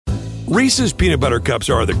Reese's Peanut Butter Cups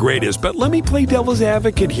are the greatest, but let me play devil's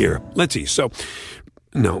advocate here. Let's see. So,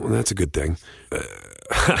 no, that's a good thing.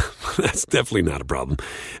 That's definitely not a problem.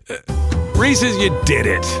 Reese's, you did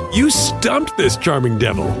it. You stumped this charming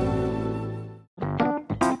devil.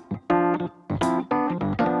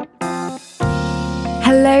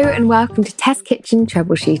 Hello and welcome to Test Kitchen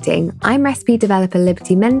Troubleshooting. I'm recipe developer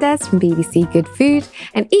Liberty Mendez from BBC Good Food,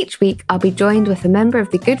 and each week I'll be joined with a member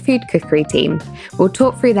of the Good Food cookery team. We'll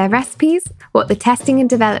talk through their recipes, what the testing and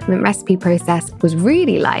development recipe process was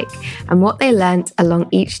really like, and what they learnt along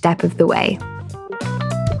each step of the way.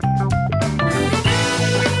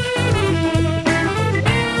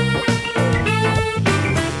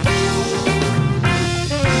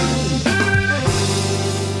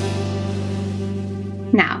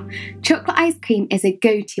 Now, chocolate ice cream is a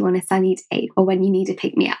go-to on a sunny day or when you need a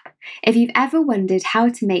pick-me-up. If you've ever wondered how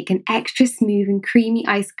to make an extra smooth and creamy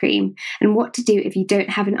ice cream and what to do if you don't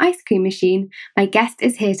have an ice cream machine, my guest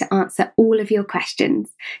is here to answer all of your questions.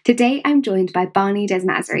 Today, I'm joined by Barney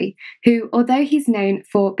Desmazery, who, although he's known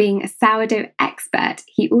for being a sourdough expert,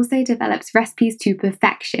 he also develops recipes to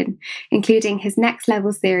perfection, including his Next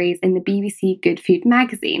Level series in the BBC Good Food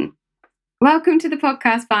magazine. Welcome to the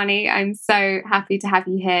podcast, Barney. I'm so happy to have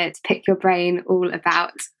you here to pick your brain all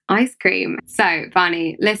about ice cream. So,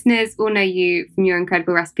 Barney, listeners will know you from your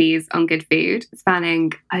incredible recipes on Good Food,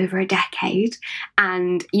 spanning over a decade,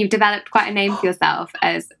 and you've developed quite a name for yourself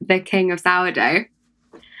as the king of sourdough.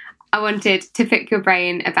 I wanted to pick your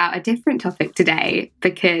brain about a different topic today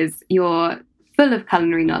because you're full of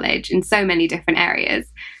culinary knowledge in so many different areas.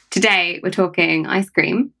 Today, we're talking ice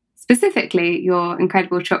cream. Specifically, your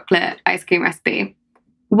incredible chocolate ice cream recipe.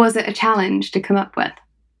 Was it a challenge to come up with?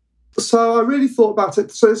 So I really thought about it.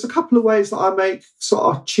 So there's a couple of ways that I make sort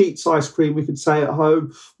of cheats ice cream, we could say, at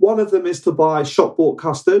home. One of them is to buy shop-bought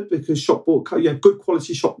custard, because good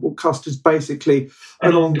quality shop-bought custard is basically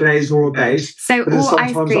an anglaise or a base. So all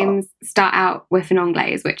ice creams start out with an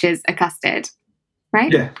anglaise, which is a custard,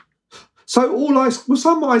 right? Yeah. So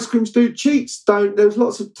some ice creams do, cheats don't. There's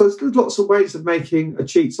lots of ways of making a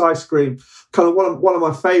cheats ice cream. Kind of one of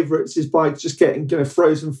my favourites is by just getting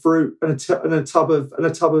frozen fruit and a tub of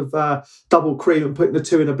double cream and putting the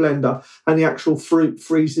two in a blender, and the actual fruit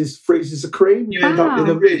freezes the cream. You end up with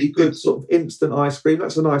a really good sort of instant ice cream.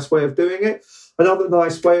 That's a nice way of doing it. Another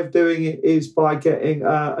nice way of doing it is by getting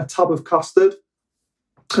a tub of custard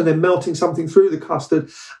and then melting something through the custard,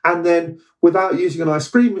 and then without using an ice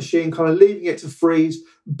cream machine, kind of leaving it to freeze,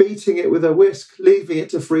 beating it with a whisk, leaving it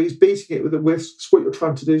to freeze, beating it with a whisk. So what you're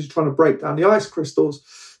trying to do is you're trying to break down the ice crystals.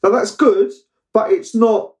 Now that's good, but it's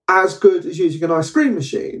not as good as using an ice cream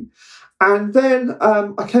machine. And then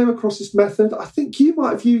I came across this method. I think you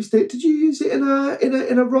might have used it. Did you use it in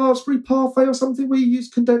a raspberry parfait or something where you use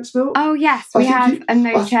condensed milk? Oh yes, we have a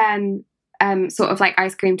no-churn sort of like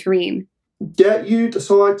ice cream terrine. Yeah,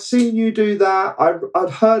 so I'd seen you do that. I'd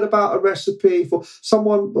heard about a recipe for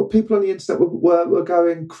people on the internet were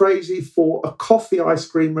going crazy for a coffee ice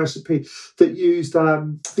cream recipe that used, I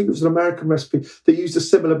think it was an American recipe, that used a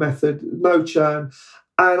similar method, no churn.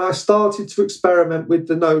 And I started to experiment with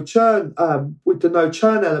the no churn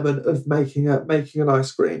element of making an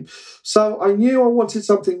ice cream. So I knew I wanted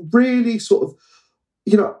something really sort of,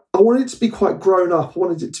 I wanted it to be quite grown up. I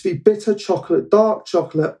wanted it to be bitter chocolate, dark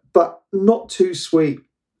chocolate, but not too sweet,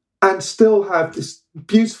 and still have this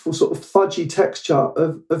beautiful sort of fudgy texture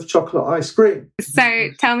of chocolate ice cream. So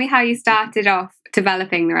tell me how you started off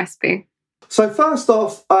developing the recipe. So first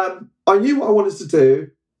off, I knew what I wanted to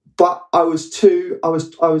do, but I was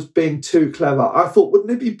being too clever. I thought,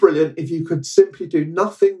 wouldn't it be brilliant if you could simply do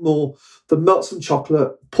nothing more than melt some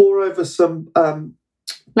chocolate, pour over some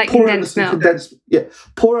condensed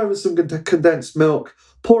milk,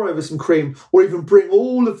 pour over some cream, or even bring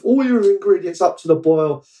all your ingredients up to the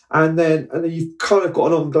boil, and then you've kind of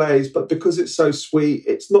got an anglaise, but because it's so sweet,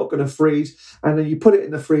 it's not going to freeze, and then you put it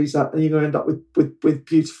in the freezer, and you're going to end up with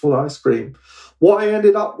beautiful ice cream. What I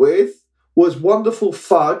ended up with was wonderful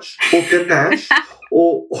fudge or ganache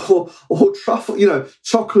or truffle,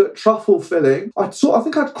 chocolate truffle filling. I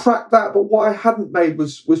think I'd cracked that, but what I hadn't made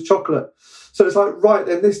was chocolate. So it's like, right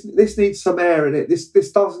then, this needs some air in it.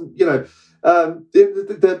 This doesn't,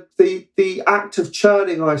 the act of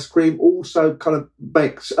churning ice cream also kind of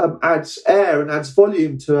adds air and adds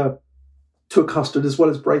volume to a custard, as well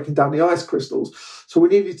as breaking down the ice crystals. So we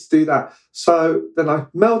needed to do that. So then I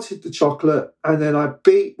melted the chocolate, and then what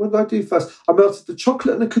did I do first? I melted the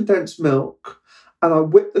chocolate and the condensed milk, and I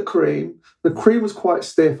whipped the cream. The cream was quite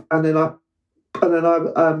stiff, and then I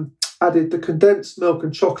added the condensed milk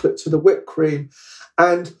and chocolate to the whipped cream.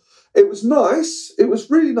 And It was nice. It was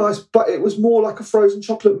really nice, but it was more like a frozen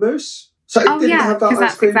chocolate mousse. So it didn't have that ice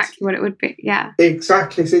that's cream. exactly what it would be. Yeah.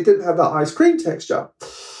 Exactly. So it didn't have that ice cream texture.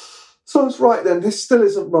 So I was right then. This still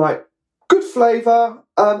isn't right. Good flavour.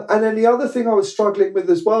 And then the other thing I was struggling with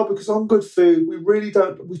as well, because on Good Food,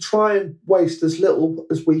 we try and waste as little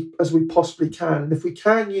as we possibly can. And if we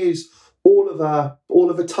can use all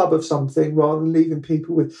of a tub of something rather than leaving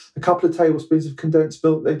people with a couple of tablespoons of condensed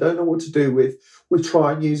milk they don't know what to do with, we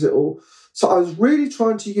try and use it all. So I was really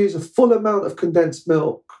trying to use a full amount of condensed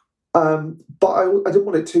milk, but I didn't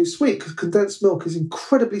want it too sweet because condensed milk is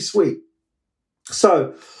incredibly sweet.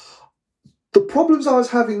 So the problems I was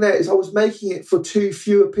having there is I was making it for too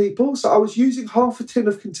fewer people. So I was using half a tin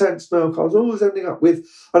of condensed milk. I was always ending up with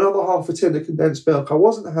another half a tin of condensed milk. I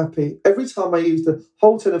wasn't happy. Every time I used a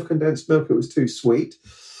whole tin of condensed milk, it was too sweet.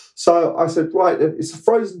 So I said, right, it's a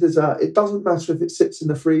frozen dessert. It doesn't matter if it sits in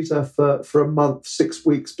the freezer for a month, 6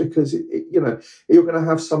 weeks, because you're going to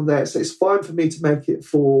have some there. So it's fine for me to make it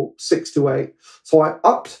for 6 to 8. So I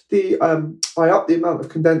upped the amount of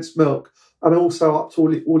condensed milk, and also up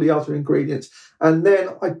to all the other ingredients. And then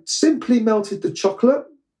I simply melted the chocolate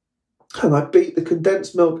and I beat the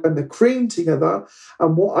condensed milk and the cream together.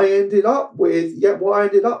 And what I ended up with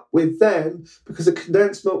then, because the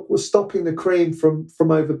condensed milk was stopping the cream from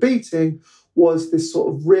overbeating, was this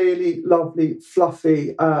sort of really lovely,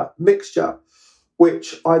 fluffy mixture,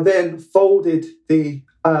 which I then folded the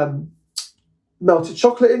melted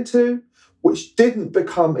chocolate into, which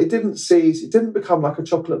didn't seize, it didn't become like a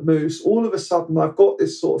chocolate mousse. All of a sudden, I've got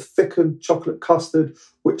this sort of thickened chocolate custard,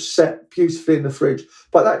 which set beautifully in the fridge.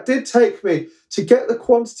 But that did take me, to get the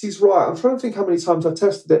quantities right, I'm trying to think how many times I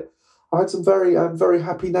tested it. I had some very, very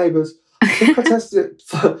happy neighbours. I think I tested it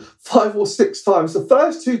 5 or 6 times. The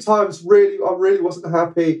first 2 times, I really wasn't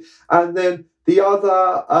happy. And then the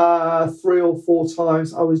other 3 or 4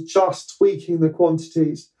 times, I was just tweaking the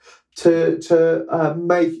quantities to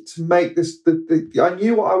make this. I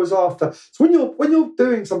knew what I was after. So when you're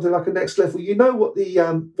doing something like a next level, you know what the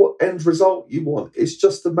what end result you want. It's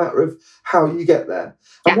just a matter of how you get there.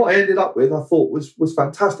 And what I ended up with, I thought was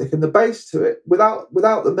fantastic. And the base to it, without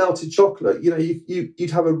the melted chocolate,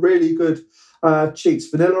 you'd have a really good Cheats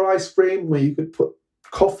vanilla ice cream where you could put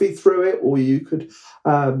coffee through it, or you could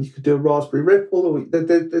do a raspberry ripple, or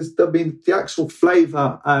the actual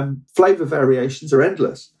flavor variations are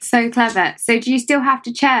endless. So clever. So do you still have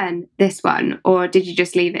to churn this one, or did you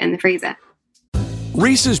just leave it in the freezer?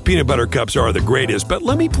 Reese's peanut butter cups are the greatest, but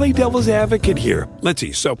let me play devil's advocate here. Let's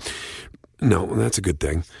see. So, no, that's a good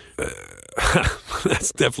thing.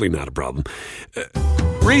 That's definitely not a problem.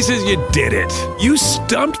 Reese's, you did it. You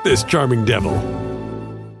stumped this charming devil.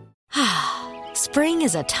 Spring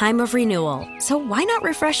is a time of renewal, so why not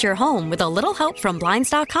refresh your home with a little help from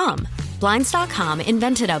Blinds.com? Blinds.com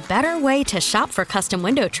invented a better way to shop for custom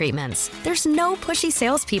window treatments. There's no pushy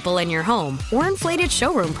salespeople in your home or inflated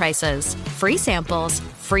showroom prices. Free samples,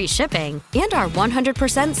 free shipping, and our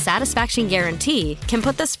 100% satisfaction guarantee can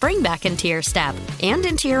put the spring back into your step and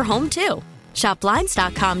into your home, too. Shop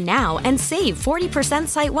Blinds.com now and save 40%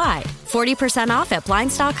 site-wide. 40% off at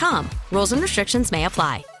Blinds.com. Rules and restrictions may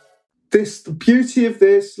apply. The beauty of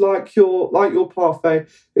this, like your parfait,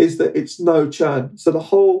 is that it's no churn. So the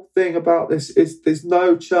whole thing about this is there's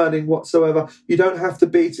no churning whatsoever. You don't have to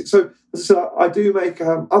beat it. So as I said, I do make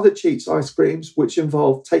other Cheats ice creams, which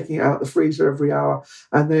involve taking it out the freezer every hour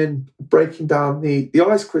and then breaking down the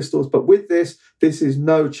ice crystals. But with this is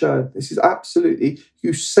no churn. This is absolutely,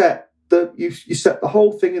 you set the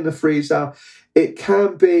whole thing in the freezer. It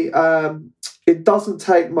can be, it doesn't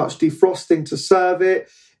take much defrosting to serve it.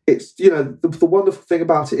 It's, the wonderful thing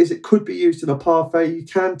about it is it could be used in a parfait. You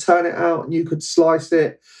can turn it out and you could slice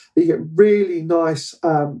it. You get really nice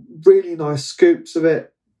scoops of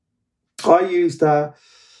it. I used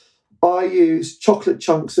chocolate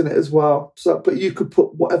chunks in it as well. So, but you could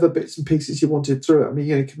put whatever bits and pieces you wanted through it. I mean,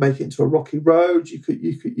 you could make it into a rocky road. You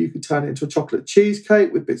could turn it into a chocolate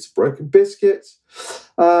cheesecake with bits of broken biscuits.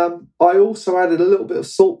 I also added a little bit of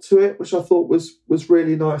salt to it, which I thought was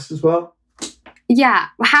really nice as well. Yeah.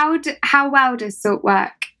 How well does salt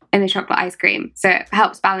work in the chocolate ice cream? So it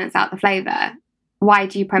helps balance out the flavour. Why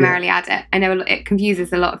do you primarily add it? I know it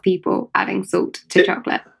confuses a lot of people adding salt to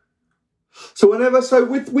chocolate. So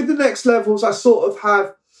with the next levels, you sort of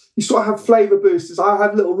have flavour boosters. I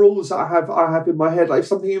have little rules that I have in my head. Like if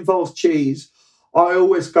something involves cheese, I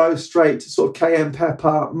always go straight to sort of cayenne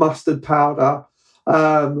pepper, mustard powder,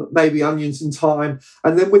 maybe onions and thyme.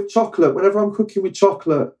 And then with chocolate, whenever I'm cooking with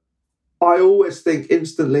chocolate, I always think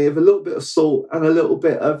instantly of a little bit of salt and a little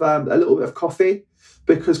bit of coffee.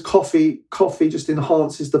 because coffee just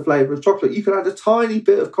enhances the flavour of chocolate. You can add a tiny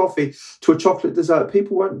bit of coffee to a chocolate dessert.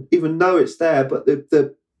 People won't even know it's there, but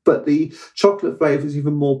the chocolate flavour is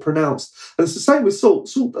even more pronounced. And it's the same with salt.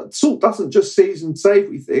 Salt doesn't just season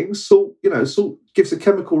savoury things. Salt gives a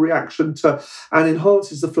chemical reaction to and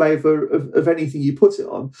enhances the flavour of anything you put it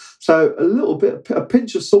on. So a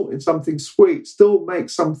pinch of salt in something sweet still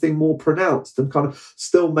makes something more pronounced and kind of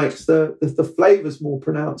still makes the flavours more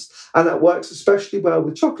pronounced. And that works especially well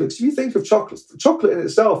with chocolate. So if you think of chocolate in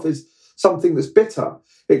itself is something that's bitter.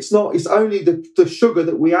 It's only the sugar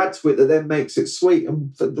that we add to it that then makes it sweet,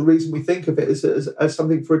 and the reason we think of it as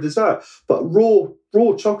something for a dessert. But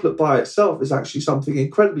raw chocolate by itself is actually something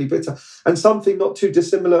incredibly bitter and something not too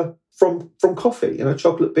dissimilar from coffee.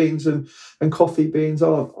 Chocolate beans and coffee beans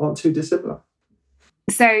aren't too dissimilar.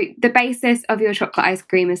 So the basis of your chocolate ice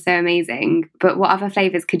cream is so amazing, but what other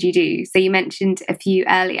flavours could you do? So you mentioned a few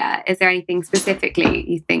earlier. Is there anything specifically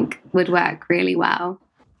you think would work really well?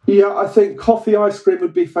 Yeah, I think coffee ice cream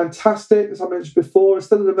would be fantastic. As I mentioned before,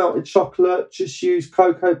 instead of the melted chocolate, just use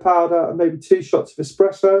cocoa powder and maybe 2 shots of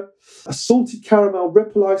espresso. A salted caramel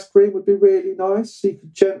ripple ice cream would be really nice. So you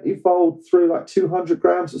could gently fold through like 200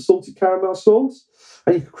 grams of salted caramel sauce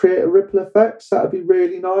and you could create a ripple effect. So that would be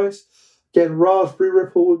really nice. Again, raspberry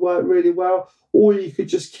ripple would work really well. Or you could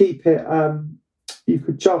just keep it,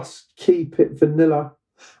 vanilla.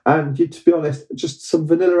 And to be honest, just some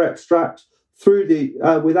vanilla extract through the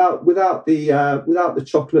without the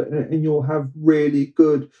chocolate in it, and you'll have really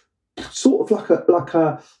good, sort of like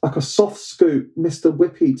a soft scoop Mr.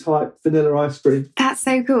 Whippy type vanilla ice cream. That's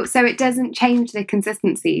so cool. So it doesn't change the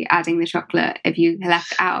consistency adding the chocolate if you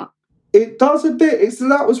left it out? It does a bit.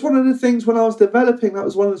 That was one of the things when I was developing. That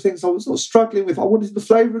was one of the things I was not struggling with. I wanted the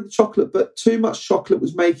flavour of the chocolate, but too much chocolate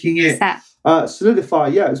was making it solidify.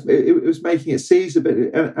 Yeah, it was making it seize a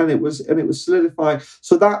bit, and it was solidifying.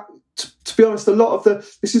 So that. To be honest,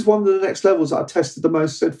 this is one of the next levels that I tested the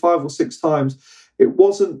most, said 5 or 6 times. It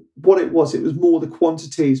wasn't what it was more the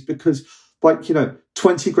quantities, because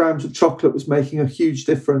 20 grams of chocolate was making a huge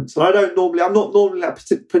difference. And I'm not normally that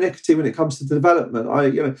pernickety when it comes to the development.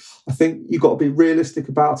 I think you've got to be realistic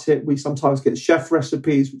about it. We sometimes get chef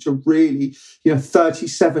recipes which are really,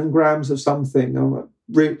 37 grams of something. I'm like,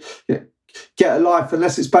 really, get a life,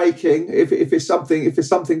 unless it's baking. If it's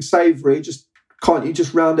something savoury, can't you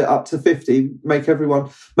just round it up to 50, make everyone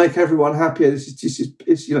happier?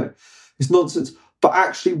 It's nonsense. But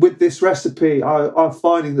actually, with this recipe, I'm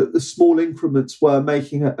finding that the small increments were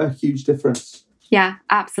making a huge difference. Yeah,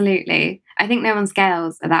 absolutely. I think no one's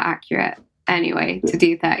scales are that accurate anyway to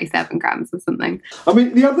do 37 grams or something. I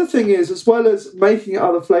mean, the other thing is, as well as making it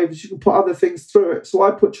other flavours, you can put other things through it. So I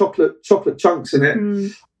put chocolate chunks in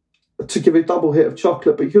it. To give a double hit of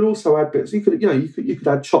chocolate, but you could also add bits. You could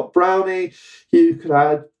add chopped brownie, you could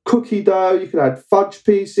add cookie dough, you could add fudge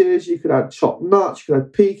pieces, you could add chopped nuts, you could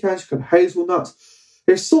add pecans, you could add hazelnuts.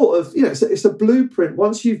 It's sort of it's a blueprint.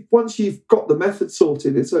 Once you've got the method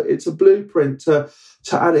sorted, it's a blueprint to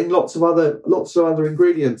adding lots of other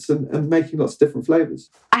ingredients and making lots of different flavours.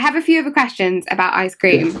 I have a few other questions about ice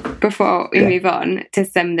cream before we move on to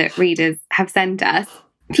some that readers have sent us.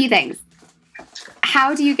 A few things.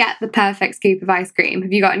 How do you get the perfect scoop of ice cream?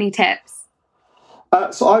 Have you got any tips?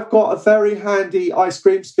 So I've got a very handy ice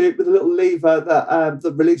cream scoop with a little lever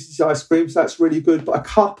that releases the ice cream. So that's really good. But a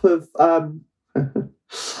cup of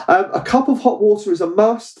hot water is a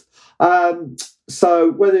must.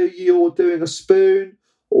 So whether you're doing a spoon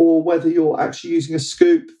or whether you're actually using a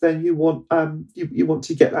scoop, then you want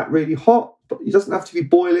to get that really hot. But it doesn't have to be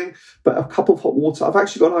boiling. But a cup of hot water. I've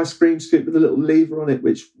actually got an ice cream scoop with a little lever on it,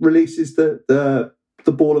 which releases the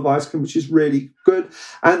ball of ice cream, which is really good.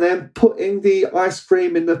 And then putting the ice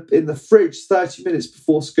cream in the fridge 30 minutes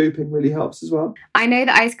before scooping really helps as well. I know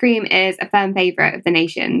that ice cream is a firm favourite of the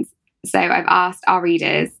nation's. So I've asked our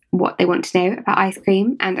readers what they want to know about ice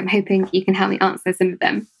cream, and I'm hoping you can help me answer some of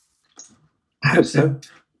them. I hope so.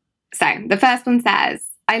 So the first one says,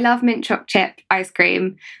 I love mint choc chip ice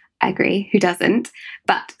cream. I agree, who doesn't?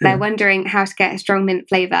 But they're wondering how to get a strong mint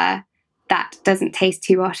flavour that doesn't taste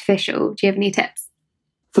too artificial. Do you have any tips?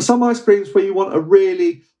 For some ice creams where you want a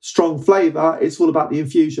really strong flavour, it's all about the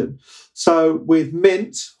infusion. So with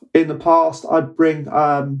mint, in the past, I'd bring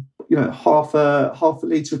half a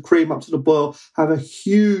litre of cream up to the boil, have a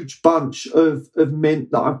huge bunch of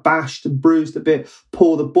mint that I've bashed and bruised a bit,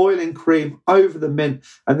 pour the boiling cream over the mint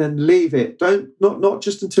and then leave it. Not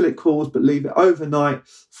just until it cools, but leave it overnight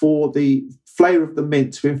for the flavour of the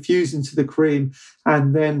mint to infuse into the cream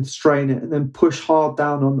and then strain it and then push hard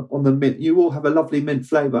down on the mint. You will have a lovely mint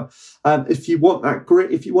flavour. If you want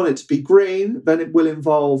it to be green, then it will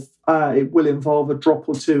involve a drop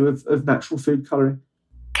or two of natural food colouring.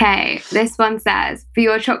 Okay, this one says, for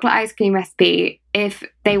your chocolate ice cream recipe, if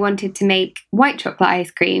they wanted to make white chocolate ice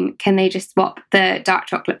cream, can they just swap the dark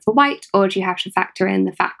chocolate for white, or do you have to factor in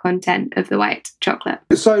the fat content of the white chocolate?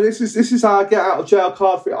 So this is how I get out of jail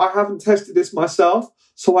card free. I haven't tested this myself,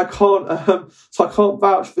 so I can't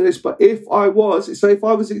vouch for this. But if I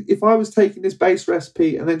was taking this base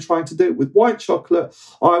recipe and then trying to do it with white chocolate,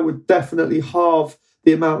 I would definitely halve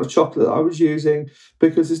the amount of chocolate that I was using,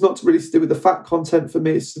 because it's not really to do with the fat content for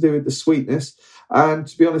me, it's to do with the sweetness. And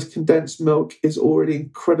to be honest, condensed milk is already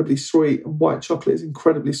incredibly sweet and white chocolate is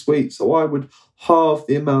incredibly sweet. So I would halve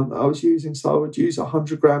the amount that I was using. So I would use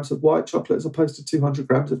 100 grams of white chocolate as opposed to 200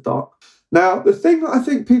 grams of dark. Now, the thing that I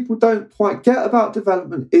think people don't quite get about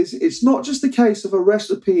development is it's not just a case of a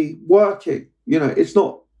recipe working. It's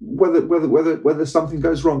not whether something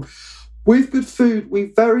goes wrong. With Good Food,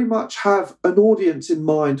 we very much have an audience in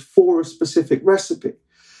mind for a specific recipe.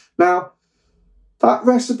 Now, that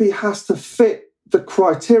recipe has to fit the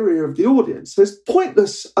criteria of the audience. So it's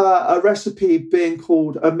pointless a recipe being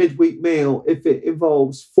called a midweek meal if it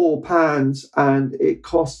involves 4 pans and it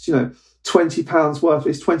costs, £20 worth.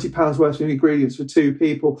 It's £20 worth of ingredients for 2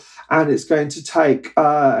 people, and it's going to take an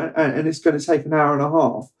hour and a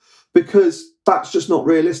half, because that's just not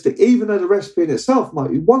realistic. Even though the recipe in itself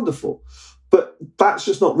might be wonderful, but that's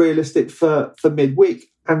just not realistic for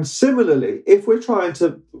midweek. And similarly, if we're trying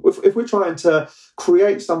to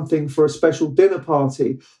create something for a special dinner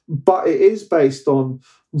party, but it is based on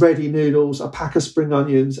ready noodles, a pack of spring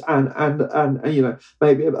onions, and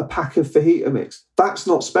maybe a pack of fajita mix, that's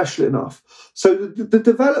not special enough. So the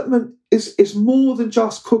development is more than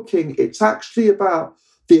just cooking. It's actually about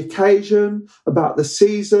the occasion, about the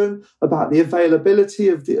season, about the availability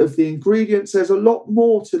of the ingredients. There's a lot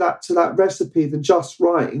more to that recipe than just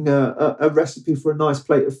writing a recipe for a nice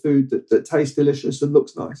plate of food that tastes delicious and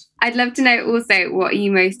looks nice. I'd love to know also, what are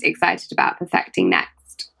you most excited about perfecting next?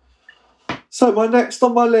 So my next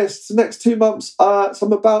on my list, the next 2 months, so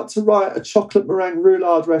I'm about to write a chocolate meringue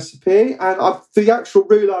roulade recipe, and the actual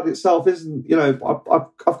roulade itself isn't,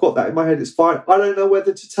 I've got that in my head, it's fine. I don't know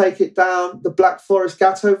whether to take it down the Black Forest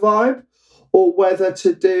Gâteau vibe, or whether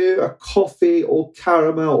to do a coffee or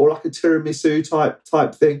caramel or like a tiramisu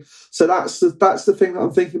type thing. So that's the thing that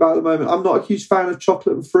I'm thinking about at the moment. I'm not a huge fan of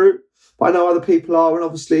chocolate and fruit, but I know other people are, and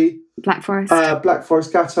obviously Black Forest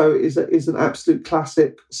Gâteau is an absolute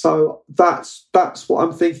classic. So that's what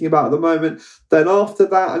I'm thinking about at the moment. Then after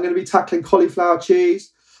that, I'm going to be tackling cauliflower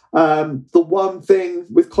cheese. The one thing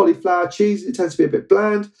with cauliflower cheese, it tends to be a bit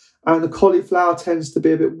bland, and the cauliflower tends to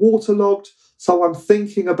be a bit waterlogged. So I'm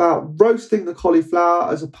thinking about roasting the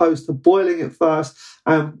cauliflower as opposed to boiling it first.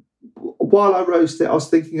 And while I roast it, I was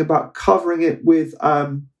thinking about covering it with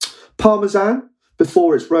Parmesan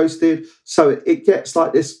before it's roasted, so it gets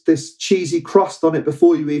like this cheesy crust on it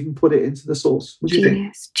before you even put it into the sauce. What do you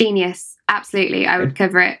think? Genius. Absolutely. I would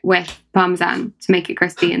cover it with Parmesan to make it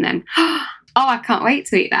crispy, and then, I can't wait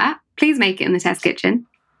to eat that. Please make it in the test kitchen.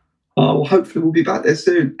 Oh, well, hopefully we'll be back there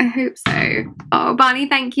soon. I hope so. Oh, Barney,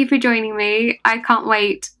 thank you for joining me. I can't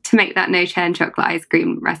wait to make that no churn chocolate ice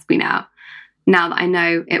cream recipe now that I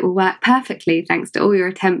know it will work perfectly thanks to all your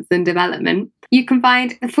attempts and development. You can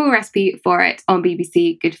find the full recipe for it on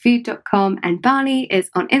bbcgoodfood.com, and Barney is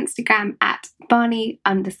on Instagram at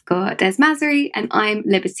Barney_Desmazery, and I'm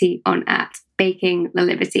Liberty on at Baking the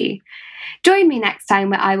Liberty. Join me next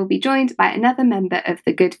time, where I will be joined by another member of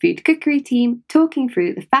the Good Food Cookery team, talking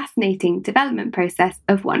through the fascinating development process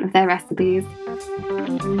of one of their recipes.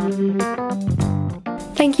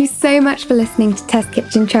 Thank you so much for listening to Test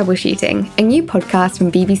Kitchen Troubleshooting, a new podcast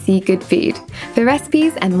from BBC Good Food. For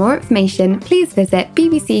recipes and more information, please visit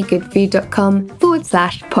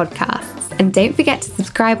bbcgoodfood.com/podcasts. And don't forget to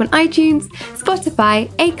subscribe on iTunes,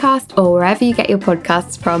 Spotify, Acast, or wherever you get your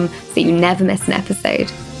podcasts from, so you never miss an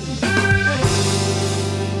episode.